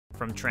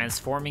From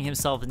transforming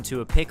himself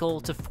into a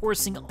pickle to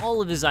forcing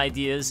all of his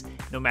ideas,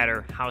 no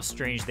matter how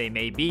strange they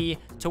may be,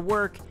 to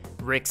work,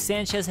 Rick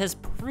Sanchez has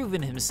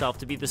proven himself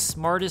to be the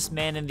smartest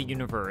man in the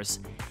universe.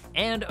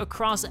 And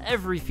across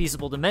every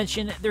feasible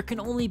dimension, there can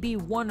only be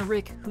one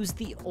Rick who's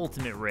the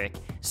ultimate Rick.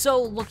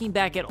 So looking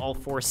back at all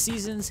 4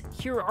 seasons,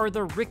 here are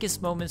the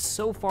Rickest moments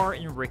so far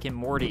in Rick and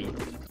Morty.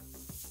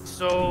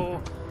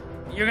 So,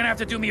 you're gonna have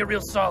to do me a real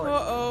solid.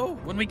 Uh-oh.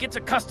 When we get to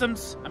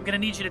customs, I'm gonna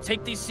need you to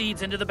take these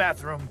seeds into the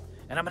bathroom,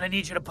 and I'm gonna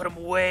need you to put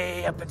them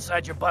way up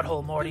inside your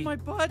butthole, Morty. In my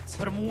butt?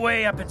 Put them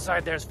way up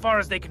inside there, as far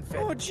as they can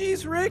fit. Oh,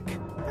 jeez, Rick.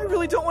 I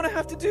really don't want to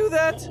have to do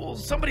that. Well,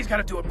 somebody's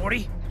gotta do it,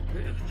 Morty.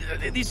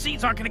 These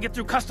seeds aren't gonna get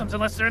through customs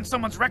unless they're in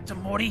someone's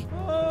rectum, Morty.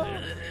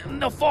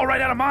 And they'll fall right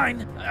out of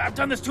mine. I've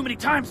done this too many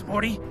times,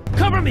 Morty.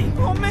 Cover me!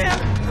 Oh, man.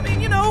 I mean,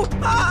 you know,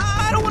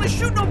 I don't want to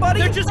shoot nobody.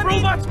 They're just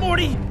robots,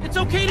 Morty! It's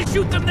okay to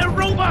shoot them, they're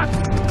robots!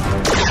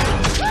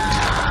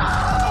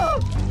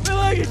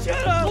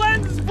 Shut up!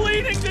 Glenn's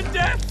bleeding to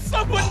death!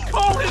 Someone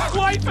call his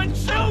wife and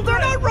children! They're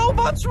not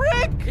robots,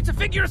 Rick! It's a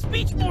figure of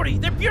speech, Morty!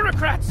 They're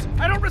bureaucrats!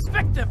 I don't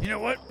respect them! You know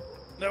what?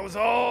 That was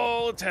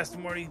all a test,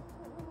 Morty.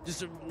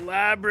 Just an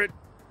elaborate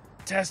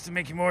test to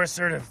make you more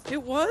assertive.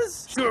 It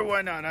was? Sure,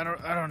 why not? I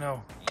don't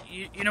know.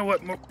 You know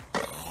what,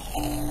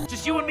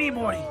 just you and me,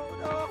 Morty.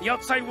 The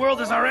outside world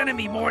is our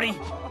enemy, Morty.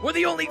 We're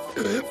the only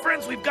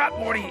friends we've got,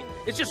 Morty.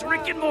 It's just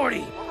Rick and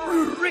Morty.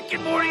 Rick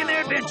and Morty and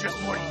their adventures,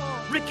 Morty.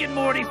 Rick and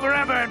Morty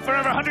forever and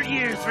forever 100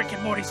 years. Rick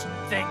and Morty some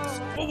things.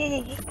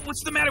 Whoa.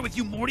 What's the matter with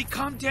you, Morty?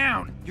 Calm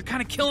down. You're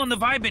kind of killing the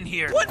vibe in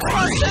here. What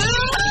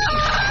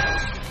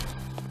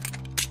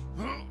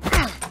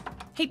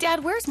Hey,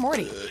 Dad, where's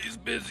Morty? He's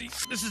busy.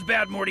 This is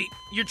bad, Morty.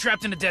 You're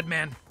trapped in a dead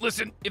man.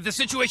 Listen, if the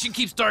situation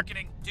keeps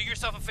darkening, do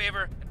yourself a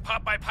favor and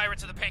pop by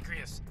Pirates of the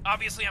Pancreas.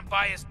 Obviously, I'm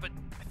biased, but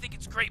I think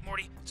it's great,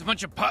 Morty. It's a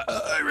bunch of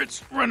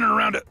pirates running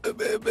around a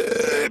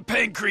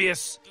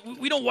pancreas.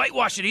 We don't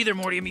whitewash it either,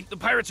 Morty. I mean, the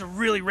pirates are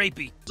really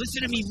rapey.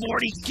 Listen to me,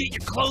 Morty. Get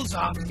your clothes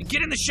off and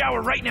get in the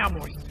shower right now,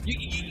 Morty.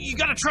 You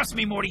gotta trust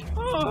me, Morty.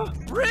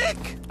 Rick!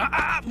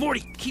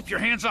 Morty, keep your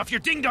hands off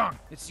your ding-dong.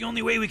 It's the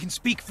only way we can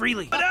speak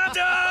freely.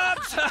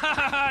 Ba-dum-dums!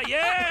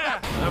 Yeah!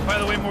 By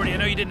the way, Morty, I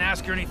know you didn't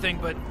ask or anything,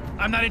 but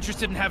I'm not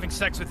interested in having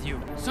sex with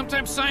you.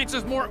 Sometimes science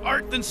is more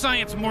art than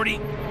science, Morty.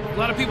 A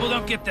lot of people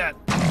don't get that.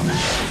 All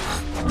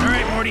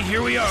right, Morty,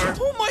 here we are.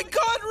 Oh my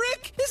God,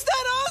 Rick! Is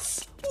that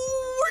us?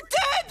 We're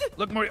dead!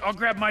 Look, Morty, I'll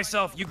grab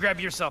myself, you grab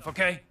yourself,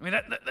 okay? I mean,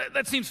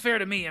 that seems fair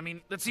to me. I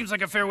mean, that seems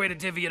like a fair way to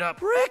divvy it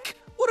up. Rick,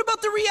 what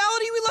about the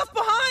reality we left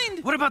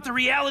behind? What about the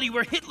reality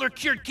where Hitler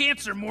cured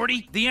cancer,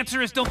 Morty? The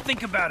answer is don't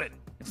think about it.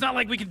 It's not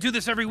like we can do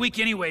this every week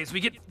anyways. We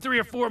get 3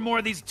 or 4 more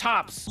of these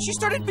tops. She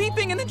started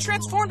beeping and then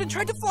transformed and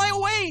tried to fly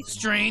away.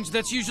 Strange,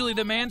 that's usually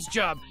the man's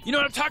job. You know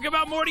what I'm talking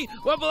about, Morty?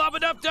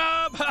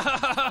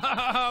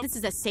 Wubba-lubba-dub-dub! This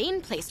is a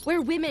sane place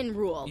where women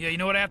rule. Yeah, you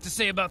know what I have to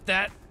say about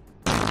that?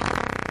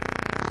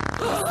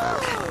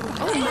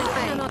 I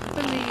cannot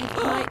believe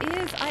my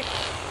ears.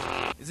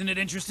 Isn't it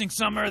interesting,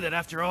 Summer, that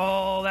after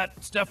all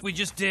that stuff we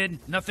just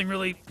did, nothing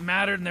really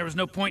mattered and there was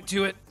no point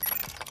to it?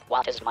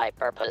 What is my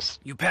purpose?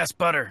 You pass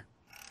butter.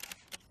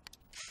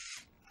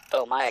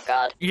 Oh my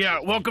God.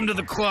 Yeah, welcome to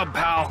the club,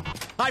 pal.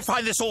 I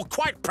find this all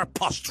quite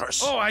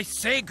preposterous. Oh, I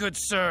say, good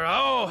sir.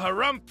 Oh,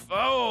 harump.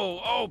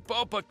 Oh,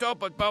 popo,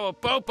 topo, popo,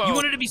 popo. You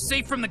wanted to be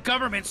safe from the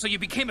government, so you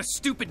became a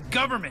stupid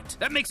government.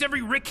 That makes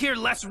every Rick here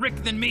less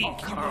Rick than me.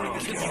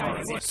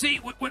 See,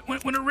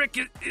 when a Rick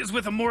is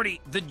with a Morty,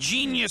 the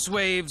genius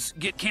waves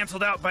get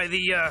canceled out by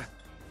the,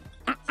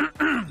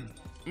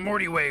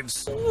 Morty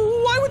waves.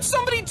 Why would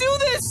somebody do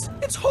this?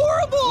 It's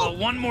horrible! Well,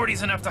 one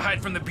Morty's enough to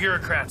hide from the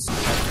bureaucrats.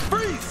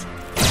 Freeze!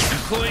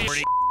 Employee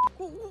Morty.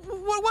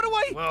 What do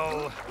I...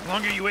 Well, the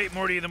longer you wait,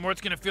 Morty, the more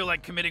it's gonna feel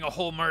like committing a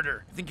whole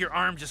murder. I think your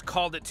arm just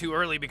called it too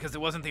early because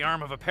it wasn't the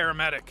arm of a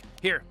paramedic.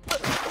 Here.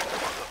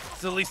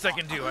 It's the least I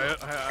can do.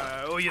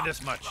 I owe you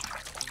this much.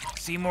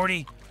 See,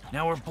 Morty?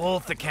 Now we're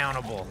both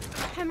accountable.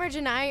 Hemorrhage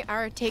and I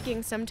are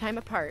taking some time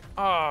apart.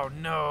 Oh,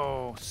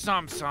 no.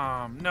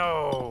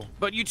 No.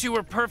 But you two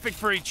were perfect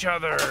for each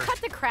other. Cut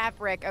the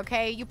crap, Rick,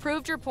 okay? You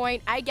proved your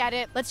point. I get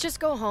it. Let's just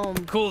go home.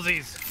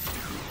 Coolsies.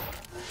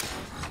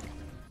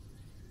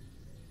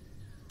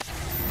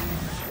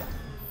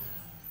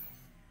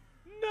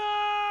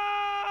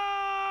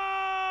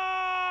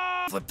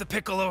 Flip the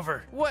pickle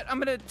over. What? I'm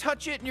gonna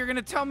touch it and you're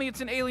gonna tell me it's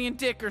an alien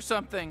dick or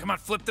something. Come on,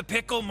 flip the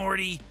pickle,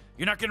 Morty.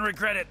 You're not gonna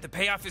regret it. The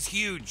payoff is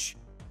huge.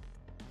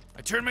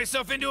 I turned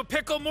myself into a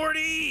pickle,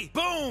 Morty!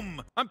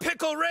 Boom! I'm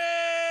Pickle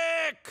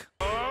Rick!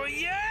 Oh,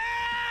 yeah!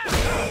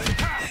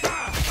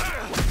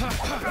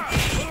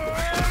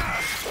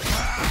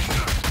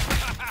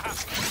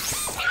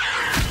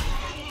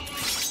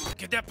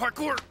 Get that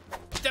parkour!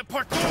 Get that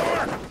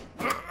parkour!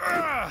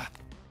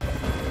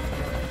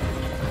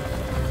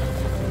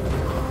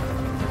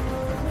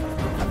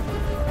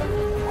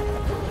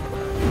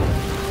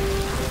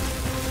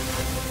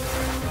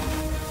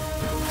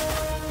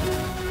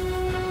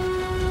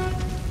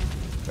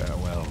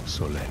 Farewell,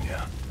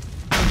 Solenia.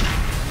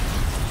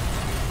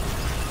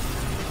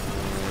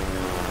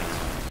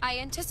 I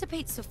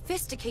anticipate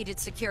sophisticated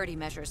security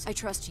measures. I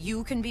trust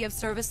you can be of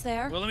service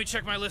there? Well, let me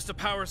check my list of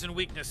powers and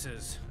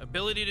weaknesses.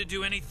 Ability to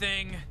do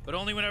anything, but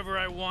only whenever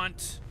I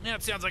want. Yeah,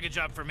 it sounds like a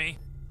job for me.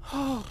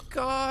 Oh,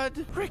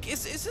 God. Rick,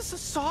 is this a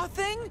saw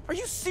thing? Are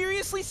you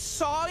seriously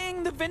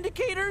sawing the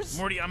Vindicators?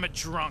 Morty, I'm a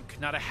drunk,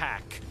 not a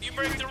hack. You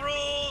break the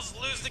rules,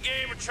 lose the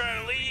game, or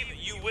try to leave,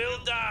 you will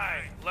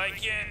die.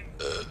 Like in...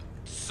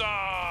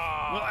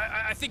 Saw. Well,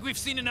 I think we've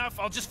seen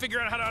enough. I'll just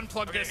figure out how to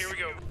unplug this. Here we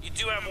go. You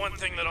do have one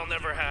thing that I'll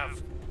never have.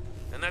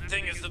 And that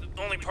thing is the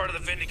only part of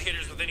the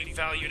Vindicators with any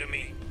value to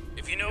me.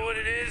 If you know what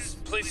it is,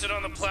 place it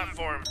on the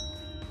platform.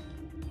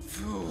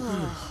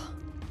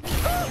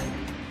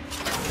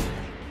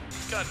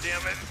 God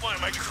damn it. Why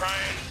am I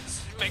crying?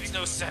 It makes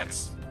no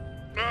sense.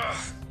 Ugh.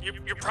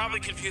 You're probably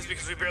confused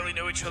because we barely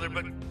know each other,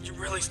 but you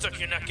really stuck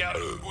your neck out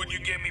when you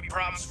gave me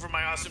props for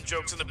my awesome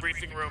jokes in the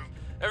briefing room.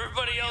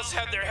 Everybody else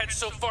had their heads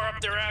so far up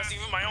their ass,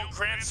 even my own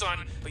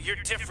grandson, but you're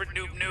different,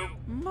 noob.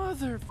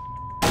 Mother...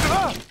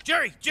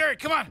 Jerry,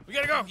 come on. We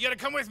gotta go. You gotta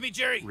come with me,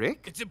 Jerry.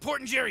 Rick? It's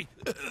important, Jerry.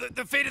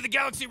 The fate of the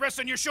galaxy rests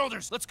on your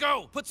shoulders. Let's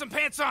go. Put some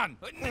pants on.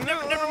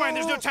 Never mind.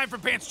 There's no time for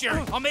pants,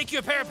 Jerry. I'll make you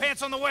a pair of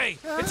pants on the way.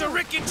 It's a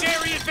Rick and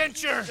Jerry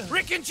adventure.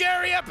 Rick and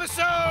Jerry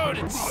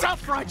episode.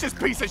 Self-righteous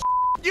piece of shit.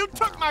 You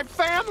took my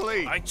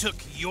family! I took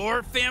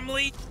your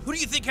family? Who do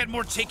you think had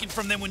more taken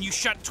from them when you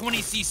shot 20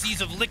 cc's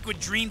of liquid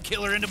dream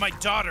killer into my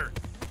daughter?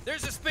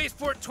 There's a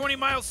spaceport 20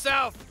 miles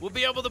south. We'll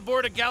be able to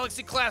board a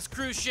Galaxy-class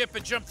cruise ship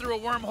and jump through a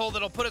wormhole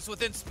that'll put us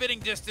within spitting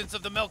distance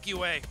of the Milky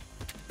Way.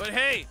 But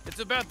hey, it's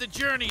about the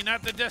journey,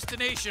 not the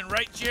destination,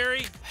 right,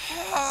 Jerry?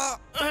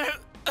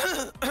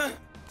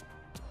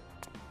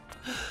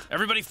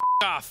 Everybody f***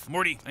 off.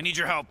 Morty, I need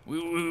your help.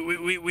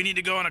 We need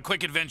to go on a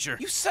quick adventure.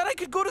 You said I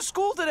could go to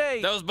school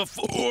today. That was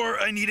before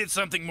I needed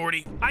something,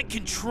 Morty. I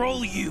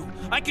control you.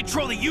 I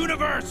control the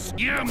universe.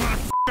 Yeah,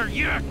 motherfucker.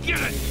 Yeah, get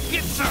it.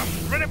 Get some.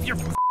 Right up your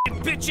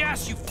f***ing bitch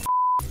ass, you f***.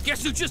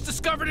 Guess who just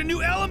discovered a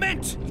new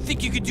element? You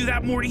think you could do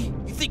that, Morty?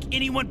 You think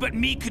anyone but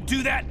me could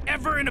do that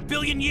ever in a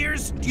billion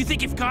years? Do you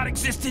think if God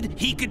existed,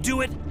 he could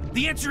do it?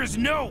 The answer is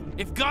no.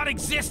 If God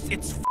exists,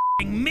 it's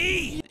f***ing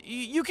me.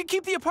 You can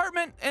keep the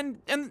apartment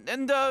and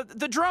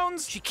the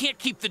drones. She can't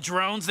keep the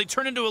drones. They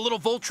turn into a little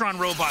Voltron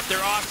robot. They're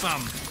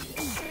awesome.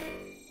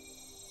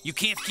 You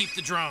can't keep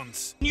the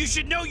drones. You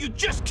should know you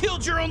just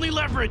killed your only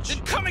leverage. Then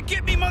come and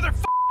get me,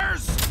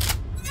 motherfuckers!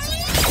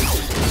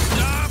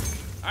 Stop!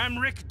 I'm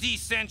Rick D.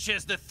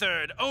 Sanchez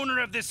III, owner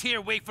of this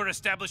here wafer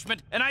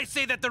establishment, and I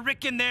say that the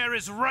Rick in there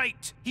is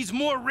right. He's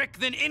more Rick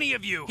than any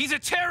of you. He's a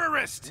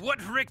terrorist.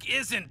 What Rick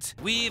isn't?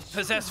 We've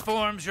possessed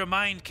forms your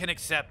mind can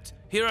accept.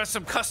 Here are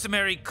some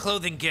customary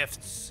clothing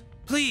gifts.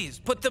 Please,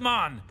 put them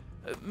on.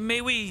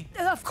 May we?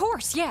 Of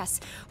course,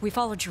 yes. We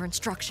followed your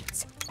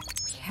instructions.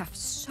 We have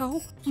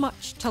so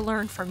much to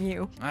learn from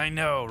you. I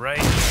know, right?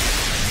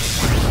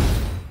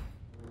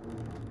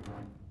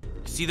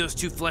 See those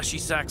two fleshy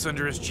sacks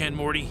under his chin,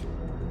 Morty?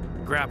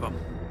 Grab them.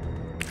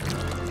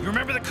 You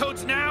remember the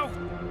codes now?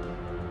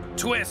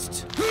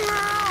 Twist.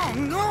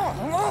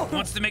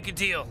 Wants to make a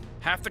deal.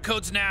 Half the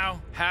codes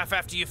now, half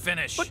after you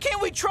finish. But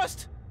can't we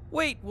trust...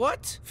 Wait,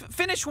 what?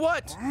 Finish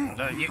what?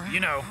 You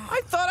know.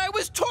 I thought I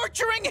was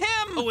torturing him!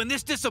 Oh, and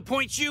this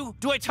disappoints you?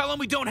 Do I tell him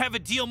we don't have a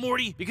deal,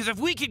 Morty? Because if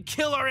we can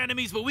kill our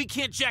enemies but we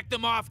can't jack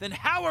them off, then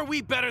how are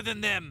we better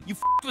than them? You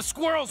f***ed with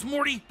squirrels,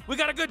 Morty. We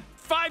got a good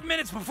 5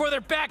 minutes before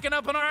they're backing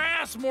up on our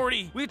ass,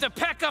 Morty. We have to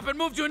pack up and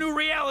move to a new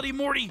reality,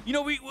 Morty. You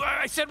know,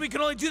 I said we can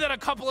only do that a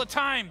couple of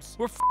times.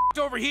 We're f***ed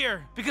over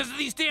here because of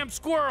these damn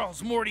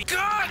squirrels, Morty.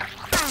 God!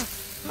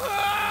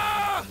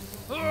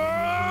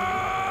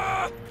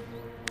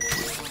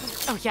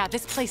 Oh yeah,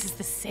 this place is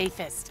the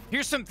safest.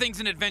 Here's some things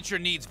an adventure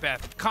needs,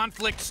 Beth.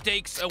 Conflict,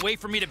 stakes, a way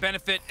for me to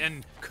benefit,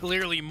 and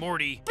clearly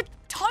Morty. But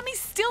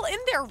Tommy's still in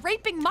there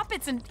raping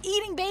Muppets and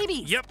eating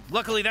babies. Yep,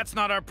 luckily that's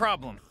not our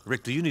problem.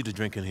 Rick, do you need a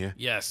drink in here?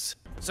 Yes.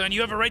 Son,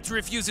 you have a right to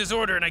refuse his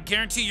order, and I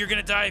guarantee you're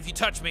gonna die if you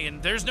touch me,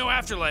 and there's no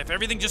afterlife.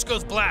 Everything just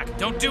goes black.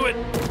 Don't do it.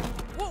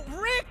 Whoa,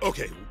 Rick!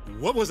 Okay,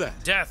 what was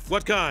that? Death.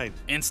 What kind?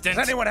 Instant.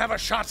 Does anyone have a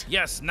shot?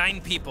 Yes,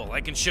 9 people.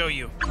 I can show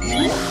you.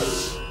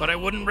 But I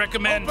wouldn't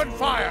recommend... Open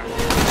fire!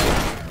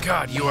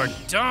 God, you are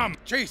dumb.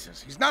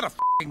 Jesus, he's not a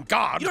f***ing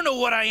god. You don't know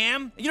what I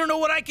am. You don't know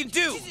what I can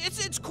do.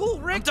 It's cool,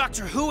 Rick. I'm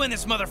Doctor Who in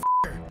this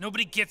motherfucker.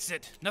 Nobody gets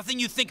it. Nothing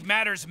you think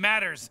matters.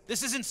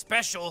 This isn't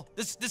special.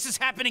 This is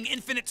happening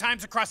infinite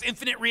times across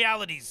infinite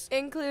realities.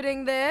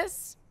 Including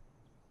this?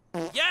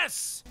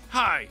 Yes!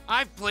 Hi,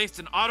 I've placed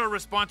an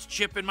auto-response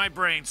chip in my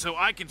brain so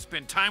I can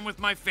spend time with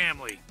my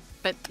family.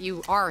 But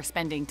you are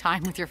spending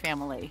time with your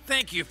family.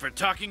 Thank you for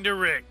talking to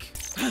Rick.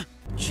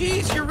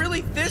 Jeez, you're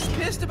really this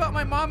pissed about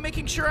my mom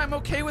making sure I'm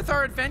okay with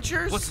our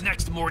adventures? What's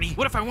next, Morty?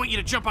 What if I want you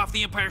to jump off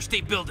the Empire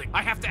State Building?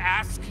 I have to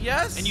ask?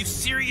 Yes? And you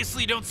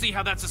seriously don't see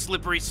how that's a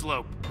slippery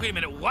slope? Wait a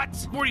minute,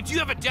 what? Morty, do you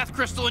have a death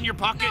crystal in your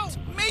pocket? No,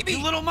 maybe.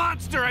 You little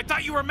monster, I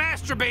thought you were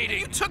masturbating.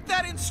 You took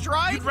that in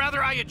stride? You'd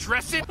rather I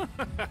address it?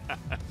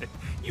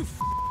 You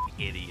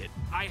f***ing idiot.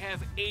 I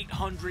have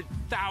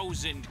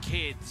 800,000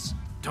 kids.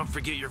 Don't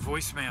forget your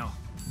voicemail.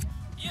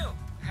 You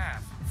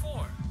have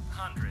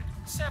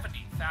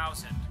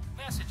 470,000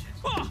 messages.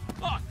 Oh,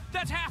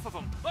 that's half of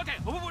them. Okay,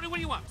 what do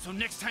you want? So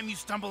next time you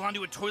stumble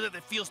onto a toilet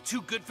that feels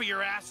too good for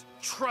your ass,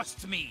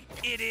 trust me,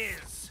 it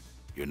is.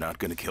 You're not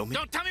gonna kill me?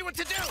 Don't tell me what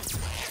to do!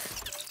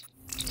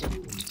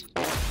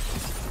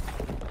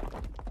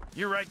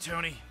 You're right,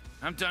 Tony.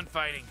 I'm done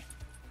fighting.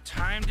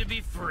 Time to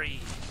be free.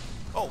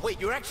 Oh, wait,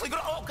 you're actually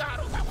gonna... Oh, God!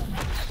 Oh, God.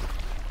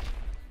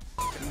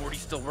 And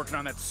Morty's still working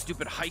on that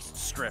stupid heist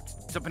script.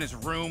 He's up in his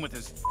room with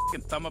his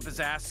f***ing thumb up his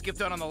ass,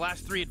 skipped out on the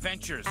last 3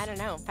 adventures. I don't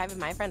know. 5 of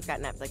my friends got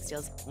Netflix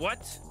deals. What?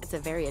 It's a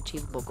very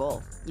achievable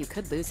goal. You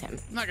could lose him.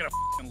 I'm not gonna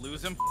f***ing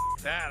lose him.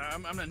 F that.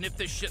 I'm gonna nip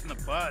this shit in the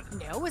bud.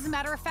 No, as a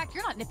matter of fact,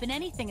 you're not nipping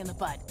anything in the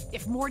bud.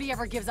 If Morty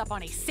ever gives up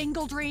on a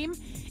single dream,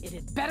 it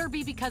had better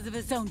be because of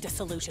his own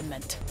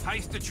disillusionment.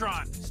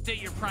 Heist-a-tron.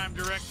 State your prime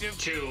directive.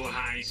 2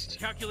 heist.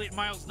 Calculate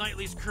Miles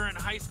Knightley's current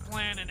heist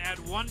plan and add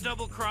 1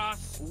 double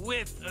cross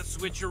with a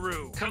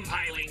switcheroo.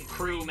 Compiling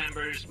crew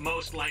members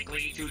most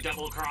likely to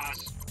double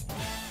cross.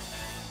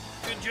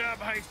 Good job,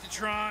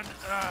 Heist-a-tron.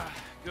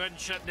 Go ahead and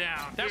shut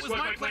down. That was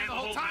my plan the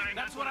whole time.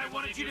 That's what I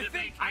wanted you to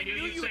think. I knew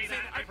you would say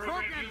that. I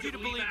programmed you to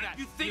believe that.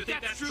 You think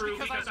that's true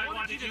because I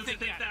wanted you to think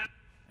that.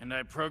 And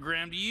I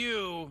programmed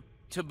you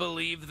to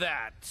believe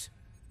that.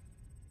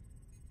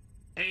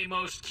 A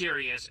most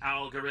curious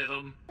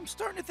algorithm. I'm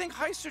starting to think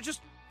heists are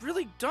just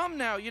really dumb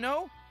now, you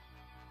know?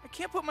 I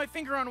can't put my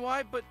finger on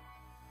why, but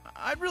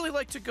I'd really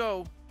like to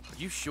go. Are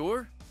you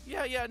sure?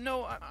 Yeah,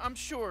 no, I'm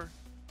sure.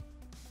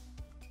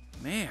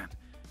 Man,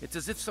 it's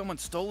as if someone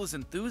stole his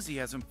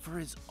enthusiasm for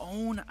his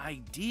own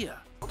idea.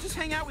 I'll just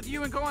hang out with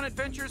you and go on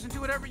adventures and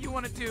do whatever you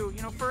want to do,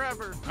 you know,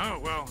 forever. Oh,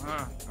 well,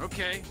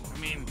 okay. I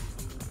mean,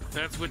 if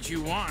that's what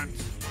you want.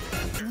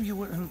 Do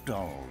you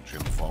indulge in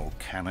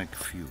volcanic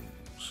fumes?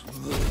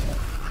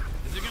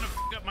 Is it gonna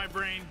f up my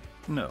brain?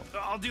 No.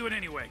 I'll do it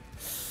anyway.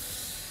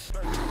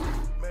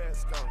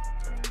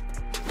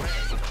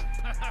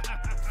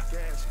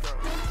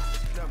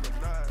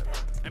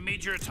 I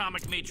made your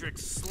atomic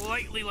matrix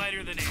slightly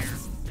lighter than air.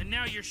 And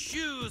now your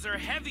shoes are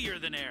heavier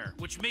than air,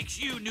 which makes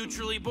you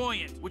neutrally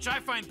buoyant, which I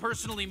find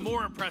personally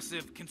more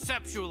impressive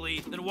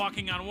conceptually than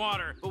walking on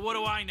water. But what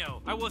do I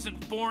know? I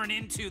wasn't born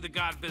into the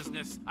god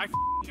business. I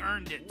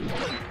earned it.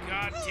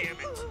 God damn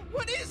it.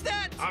 What is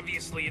that?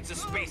 Obviously, it's a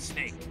space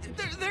snake.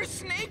 There's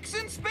snakes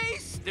in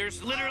space?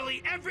 There's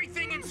literally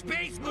everything in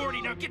space,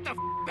 Morty. Now get the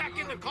back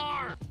in the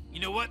car. You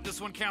know what?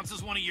 This one counts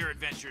as one of your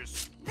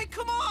adventures. Hey,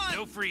 come on!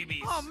 No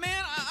freebies. Oh,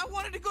 man, I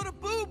wanted to go to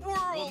Boob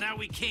World! Well, now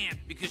we can't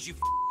because you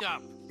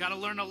up. Gotta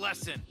learn a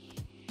lesson.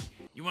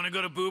 You want to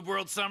go to Boob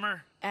World,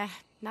 Summer?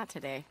 Not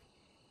today.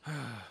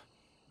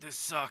 This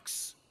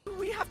sucks.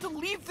 We have to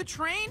leave the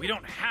train? We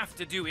don't have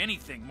to do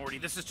anything, Morty.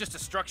 This is just a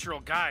structural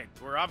guide.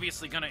 We're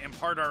obviously gonna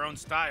impart our own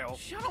style.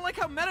 I don't like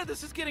how meta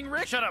this is getting,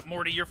 Rick. Shut up,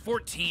 Morty. You're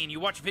 14. You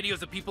watch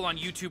videos of people on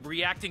YouTube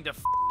reacting to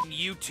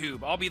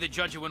YouTube. I'll be the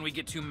judge of when we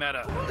get too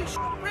meta. Holy shit,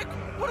 Rick.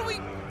 What do we...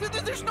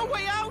 There's no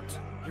way out.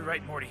 You're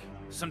right, Morty.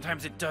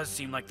 Sometimes it does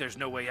seem like there's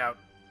no way out.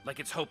 Like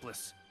it's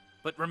hopeless.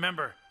 But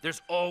remember, there's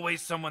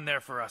always someone there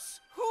for us.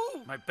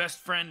 Who? My best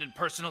friend and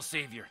personal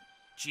savior,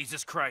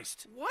 Jesus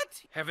Christ.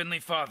 What? Heavenly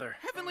Father.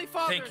 Heavenly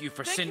Father. Thank you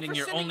for sending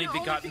your only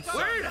begotten Son.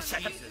 Wait a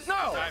second. Jesus, No!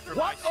 die for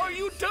What my are sins.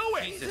 you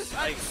doing? Jesus,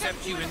 I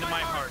accept you into my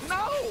heart.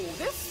 No!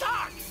 This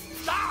sucks!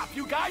 Stop!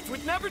 You guys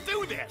would never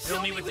do this!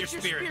 Fill me with your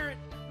spirit.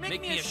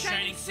 Make me a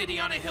shining city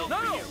on a hill No!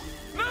 for you.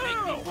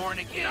 No! Make me born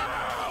again.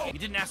 No! You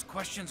didn't ask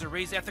questions or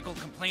raise ethical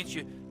complaints.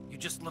 You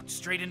just looked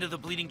straight into the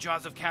bleeding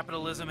jaws of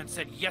capitalism and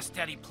said, "Yes,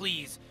 Daddy,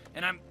 please."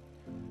 And I'm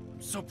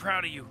so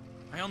proud of you.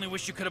 I only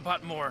wish you could have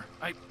bought more.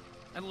 I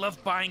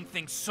love buying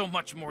things so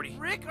much, Morty.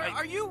 Rick,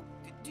 are you...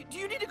 Do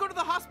you need to go to the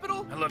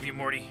hospital? I love you,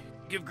 Morty.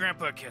 Give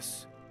Grandpa a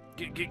kiss.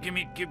 Give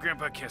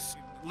Grandpa a kiss.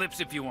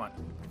 Lips if you want.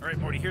 All right,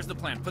 Morty, here's the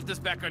plan. Put this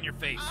back on your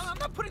face. I'm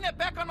not putting that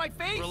back on my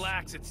face.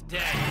 Relax, it's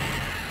dead.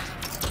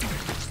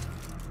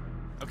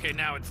 Okay,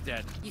 now it's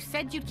dead. You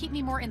said you'd keep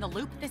me more in the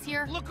loop this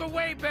year? Look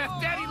away, Beth.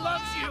 Daddy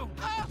loves you.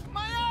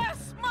 My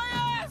ass! My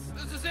ass!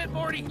 This is it,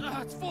 Morty.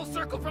 It's full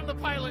circle from the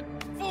pilot.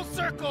 Full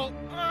circle.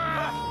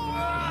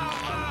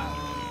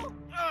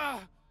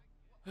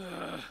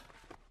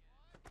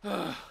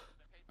 Oh,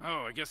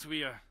 I guess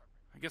we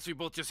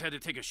both just had to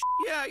take a sh.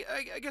 Yeah,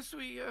 I guess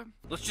we,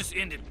 Let's just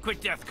end it. Quick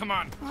death, come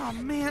on. Oh,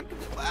 man.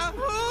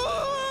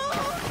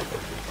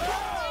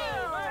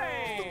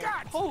 Hey!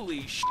 God,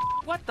 holy sh!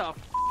 What the f?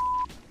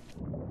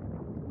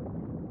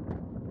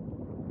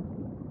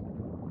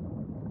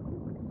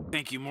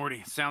 Thank you,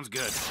 Morty. Sounds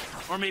good.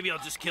 Or maybe I'll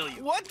just kill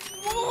you. What?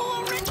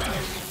 Whoa, Rick!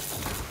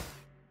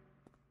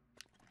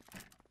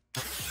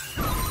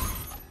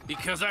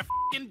 Because I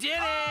f***ing did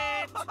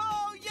it!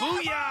 Oh, yeah!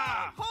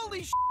 Booyah!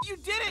 Holy sh! You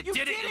did it! You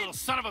did it, you little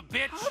son of a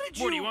bitch! How did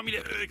Morty, you- you want me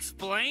to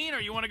explain, or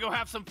you want to go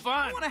have some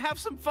fun? I want to have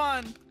some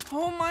fun.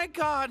 Oh, my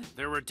God.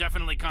 There were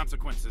definitely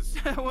consequences.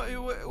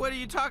 What are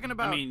you talking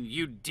about? I mean,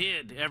 you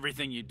did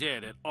everything you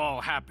did. It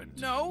all happened.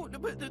 No,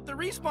 but the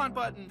respawn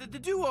button, the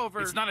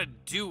do-over. It's not a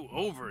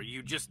do-over.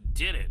 You just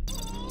did it.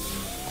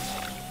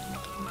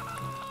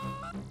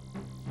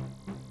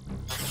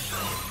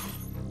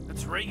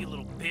 That's right, you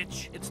little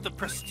bitch. It's the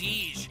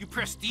prestige. You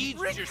prestiged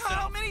Rick, yourself.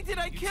 how many did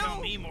I You kill?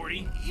 tell me,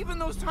 Morty. Even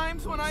those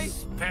times when I...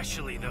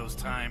 Especially those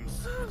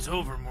times. It's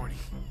over, Morty.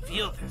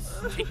 Feel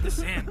this. Take this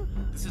in.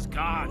 This is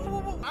God.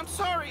 Whoa. I'm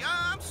sorry.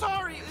 I'm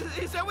sorry.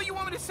 Is that what you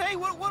want me to say?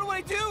 What do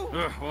I do?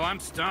 Ugh, well, I'm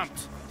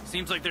stumped.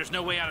 Seems like there's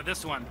no way out of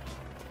this one.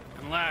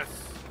 Unless...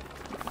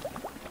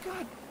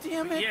 God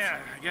damn it. Yeah,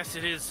 I guess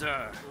it is,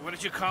 what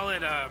did you call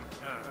it? A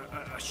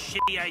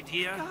shitty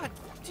idea? God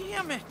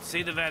damn it.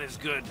 Say the vat is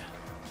good.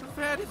 The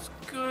vat is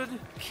good.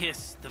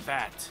 Kiss the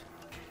vat.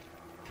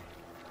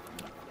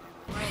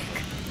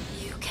 Rick,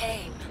 you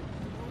came.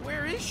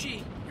 Where is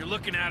she? You're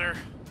looking at her.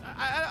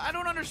 I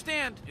don't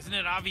understand. Isn't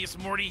it obvious,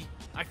 Morty?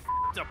 I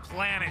f***ed a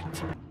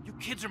planet. You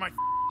kids are my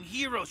f***ing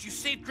heroes. You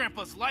saved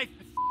Grandpa's life.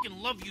 I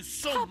f***ing love you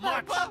so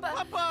much.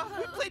 Papa,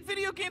 we played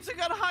video games and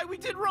got high. We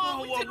did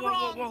wrong.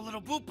 Whoa,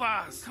 little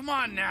boopas. Come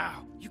on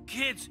now. You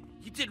kids,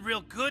 you did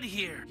real good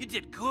here. You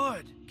did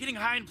good. Getting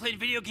high and playing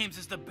video games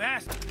is the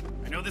best.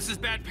 I know this is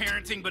bad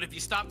parenting, but if you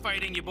stop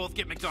fighting, you both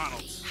get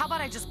McDonald's. How about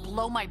I just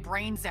blow my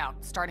brains out,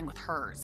 starting with hers?